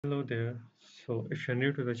Hello there. So, if you're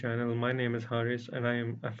new to the channel, my name is Haris and I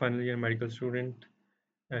am a final year medical student.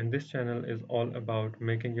 And this channel is all about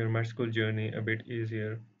making your med school journey a bit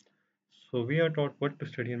easier. So, we are taught what to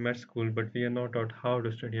study in med school, but we are not taught how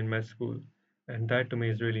to study in med school. And that to me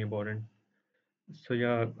is really important. So,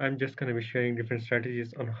 yeah, I'm just going to be sharing different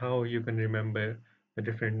strategies on how you can remember the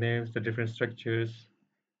different names, the different structures.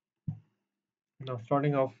 Now,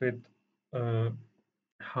 starting off with uh,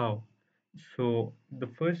 how. So the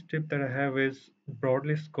first tip that I have is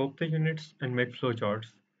broadly scope the units and make flowcharts.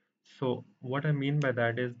 So what I mean by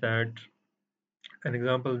that is that an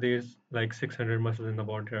example, there's like 600 muscles in the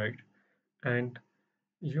body, right? And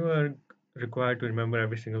you are required to remember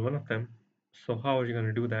every single one of them. So how are you going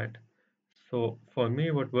to do that? So for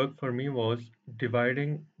me, what worked for me was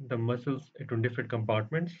dividing the muscles into different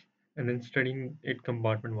compartments and then studying it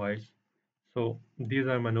compartment wise. So these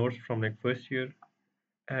are my notes from like first year.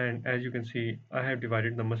 And as you can see, I have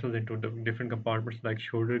divided the muscles into the different compartments like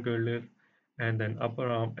shoulder girdle and then upper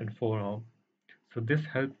arm and forearm. So this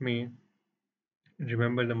helped me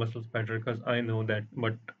remember the muscles better because I know that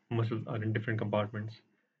what muscles are in different compartments.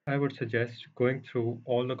 I would suggest going through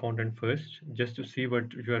all the content first just to see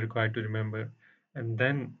what you are required to remember, and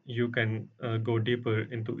then you can go deeper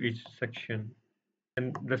into each section.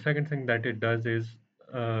 And the second thing that it does is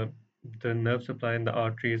uh, the nerve supply and the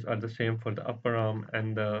arteries are the same for the upper arm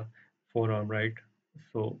and the forearm, right?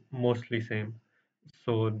 So mostly same.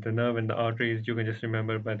 So the nerve and the arteries you can just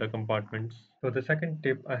remember by the compartments. So the second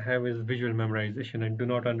tip I have is visual memorization, and do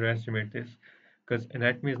not underestimate this because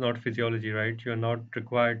anatomy is not physiology, right? You're not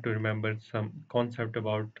required to remember some concept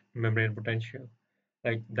about membrane potential.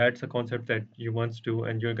 Like that's a concept that you once do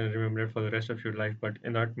and you're going to remember it for the rest of your life, but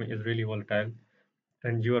anatomy is really volatile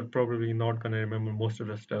and you are probably not going to remember most of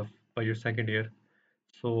the stuff by your second year.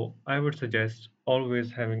 So I would suggest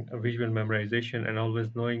always having a visual memorization and always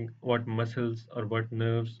knowing what muscles or what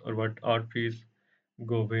nerves or what arteries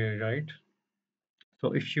go where, right?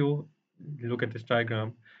 So if you look at this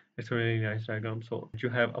diagram, it's a really nice diagram. So you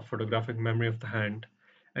have a photographic memory of the hand,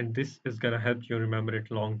 and this is going to help you remember it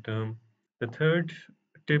long term. The third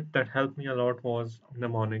tip that helped me a lot was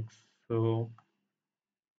mnemonics. So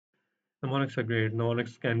mnemonics are great.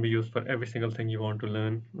 Mnemonics can be used for every single thing you want to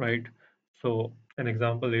learn, right? So an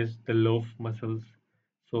example is the loaf muscles.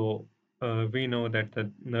 So we know that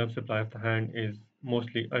the nerve supply of the hand is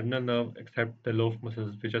mostly ulnar nerve, except the loaf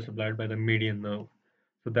muscles, which are supplied by the median nerve.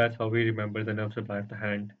 So that's how we remember the nerve supply of the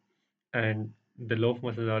hand. And the loaf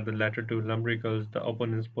muscles are the lateral two lumbricals, the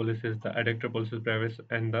opponens pollicis, the adductor pollicis brevis,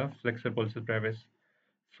 and the flexor pollicis brevis.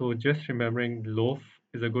 So just remembering loaf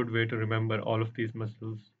is a good way to remember all of these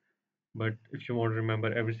muscles. But if you want to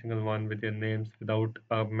remember every single one with their names without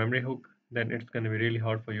a memory hook, then it's going to be really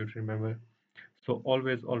hard for you to remember. So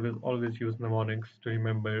always, always, always use mnemonics to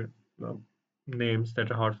remember uh, names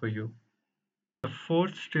that are hard for you. The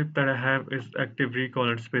fourth tip that I have is active recall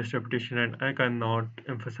and spaced repetition, and I cannot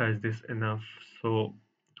emphasize this enough. So,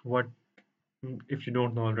 what if you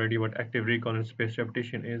don't know already what active recall and spaced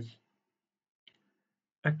repetition is?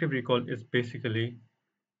 Active recall is basically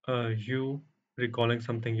you recalling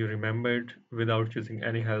something you remembered without using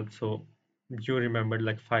any help. So you remembered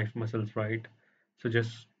like five muscles, right? So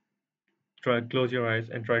just try close your eyes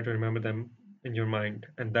and try to remember them in your mind,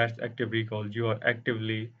 and that's active recall. You are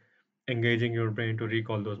actively engaging your brain to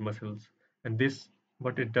recall those muscles, and this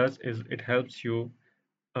what it does is it helps you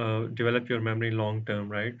develop your memory long term,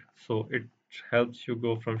 right? So it helps you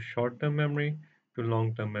go from short term memory to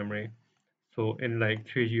long term memory. So in like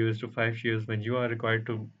 3 years to 5 years, when you are required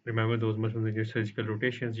to remember those muscles in your surgical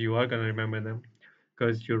rotations, you are gonna remember them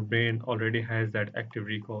because your brain already has that active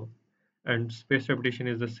recall. And spaced repetition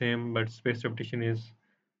is the same, but spaced repetition is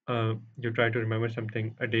you try to remember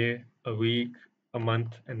something a day, a week, a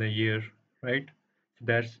month, and a year, right? So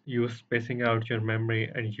that's you spacing out your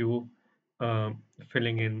memory and you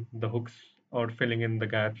filling in the hooks or filling in the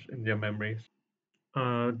gaps in your memories.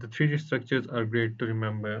 The 3D structures are great to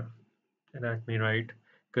remember anatomy, right?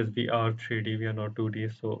 Because we are 3D, we are not 2D.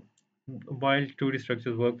 So while 2D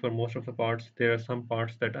structures work for most of the parts, there are some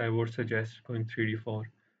parts that I would suggest going 3D for.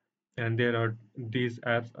 And there are these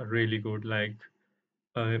apps are really good. Like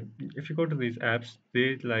if you go to these apps,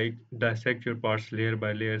 they like dissect your parts layer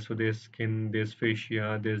by layer. So there's skin, there's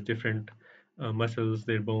fascia, there's different muscles,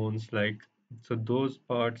 their bones. Like so, those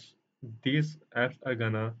parts, these apps are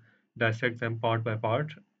gonna dissect them part by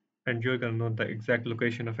part, and you're gonna know the exact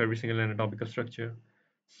location of every single anatomical structure.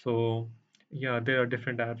 So yeah, there are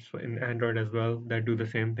different apps in Android as well that do the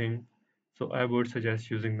same thing. So I would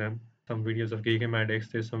suggest using them. Some videos of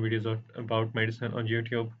GATEKEEPING, there's some videos about medicine on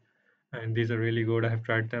YouTube and these are really good. I have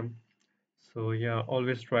tried them. So yeah,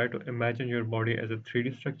 always try to imagine your body as a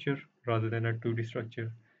 3D structure rather than a 2D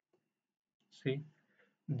structure. See,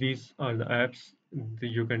 these are the apps.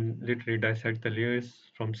 You can literally dissect the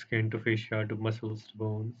layers from skin to fascia to muscles to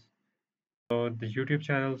bones. The YouTube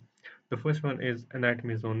channels, the first one is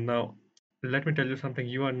Anatomy Zone. Now, let me tell you something.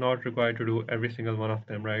 You are not required to do every single one of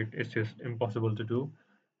them, right? It's just impossible to do.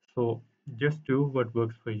 So just do what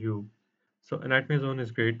works for you. So Anatomy Zone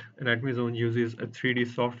is great. Anatomy Zone uses a 3D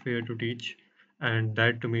software to teach, and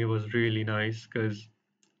that to me was really nice because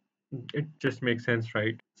it just makes sense,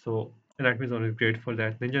 right? So Anatomy Zone is great for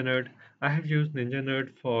that. Ninja Nerd, I have used Ninja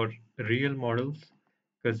Nerd for real models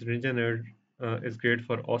because Ninja Nerd is great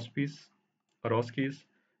for OSCEs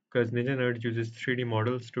because Ninja Nerd uses 3D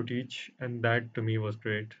models to teach, and that to me was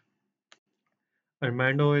great.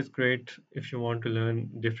 Armando is great if you want to learn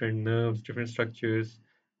different nerves, different structures,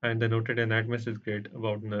 and the Noted Anatomist is great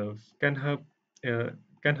about nerves. Uh,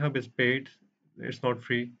 CanHub is paid; it's not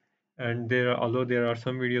free, and although there are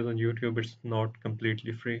some videos on YouTube, it's not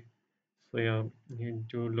completely free. So yeah, you need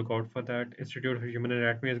to look out for that. Institute of Human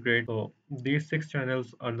Anatomy is great. So these six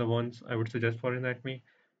channels are the ones I would suggest for anatomy.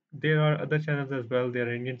 There are other channels as well. There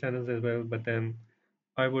are Indian channels as well, but then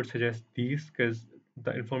I would suggest these because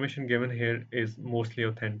the information given here is mostly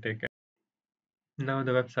authentic. Now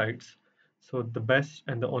the websites. So the best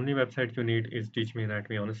and the only website you need is Teach Me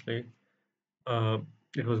Anatomy, honestly. Uh,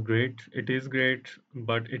 it was great. It is great,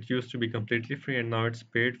 but it used to be completely free and now it's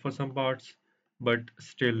paid for some parts. But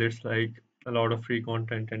still, it's like a lot of free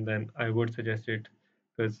content, and then I would suggest it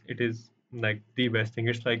because it is like the best thing.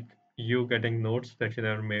 It's like you getting notes that you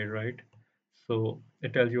never made, right? So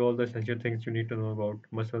it tells you all the essential things you need to know about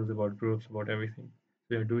muscles, about groups, about everything.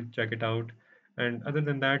 So yeah, do check it out. And other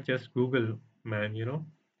than that, just Google, man,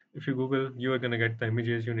 if you Google, you are going to get the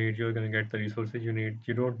images you need, you're going to get the resources you need.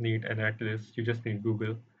 You don't need an atlas, you just need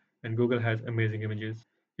Google. And Google has amazing images.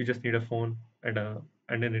 You just need a phone and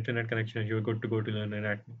an internet connection, and you're good to go to learn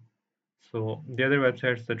anatomy. So the other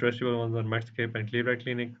websites, the trustable ones are Medscape and Clear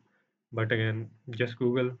Clinic. But again, just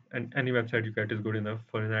Google and any website you get is good enough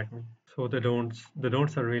for anatomy. So the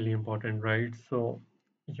don'ts are really important, right? So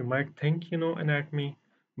you might think you know anatomy,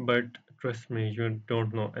 but trust me, you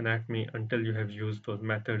don't know anatomy until you have used those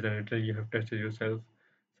methods and until you have tested yourself.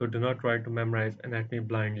 So do not try to memorize anatomy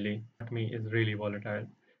blindly. Anatomy is really volatile,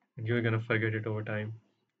 and you're gonna forget it over time.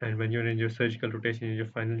 And when you're in your surgical rotation in your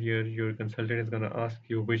final year, your consultant is gonna ask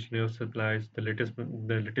you which nerve supplies the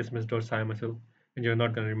latissimus dorsi muscle, and you're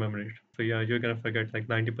not gonna remember it. So yeah, you're gonna forget like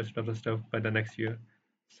 90% of the stuff by the next year.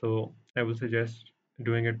 So I will suggest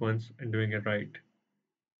doing it once and doing it right.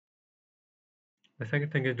 The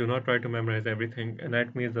second thing is do not try to memorize everything.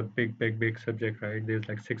 Anatomy is a big, big, big subject, right? There's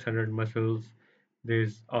like 600 muscles,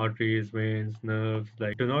 there's arteries, veins, nerves.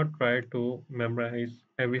 Like, do not try to memorize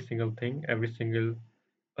every single thing, every single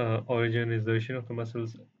organization of the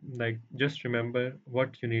muscles. Like, just remember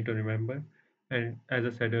what you need to remember. And as I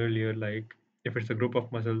said earlier, like if it's a group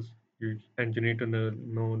of muscles, you need to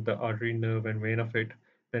know the artery, nerve, and vein of it,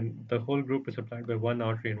 then the whole group is supplied by one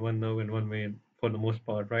artery and one nerve and one vein for the most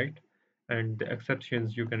part, right? And the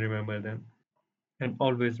exceptions you can remember them, and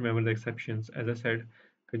always remember the exceptions, as I said,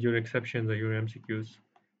 because your exceptions are your MCQs.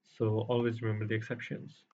 So always remember the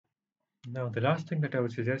exceptions. Now, the last thing that I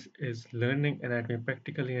would suggest is learning anatomy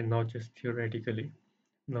practically and not just theoretically.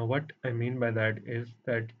 Now, what I mean by that is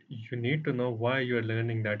that you need to know why you're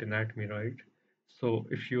learning that anatomy, right? So,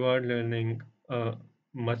 if you are learning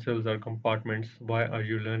muscles or compartments, why are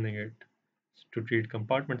you learning it? To treat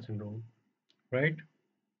compartment syndrome, right?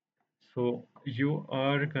 So, you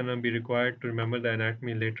are gonna be required to remember the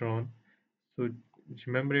anatomy later on. So,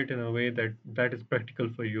 remember it in a way that is practical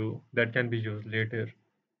for you, that can be used later.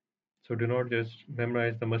 So do not just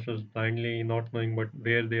memorize the muscles blindly, not knowing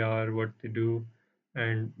where they are, what they do,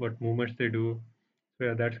 and what movements they do. So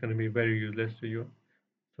yeah, that's going to be very useless to you.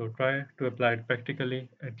 So try to apply it practically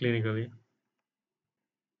and clinically.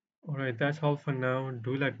 All right, that's all for now.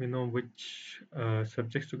 Do let me know which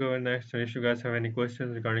subjects to cover next, and if you guys have any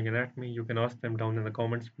questions regarding anatomy, you can ask them down in the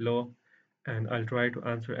comments below, and I'll try to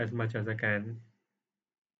answer as much as I can.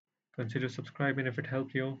 Consider subscribing if it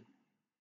helped you.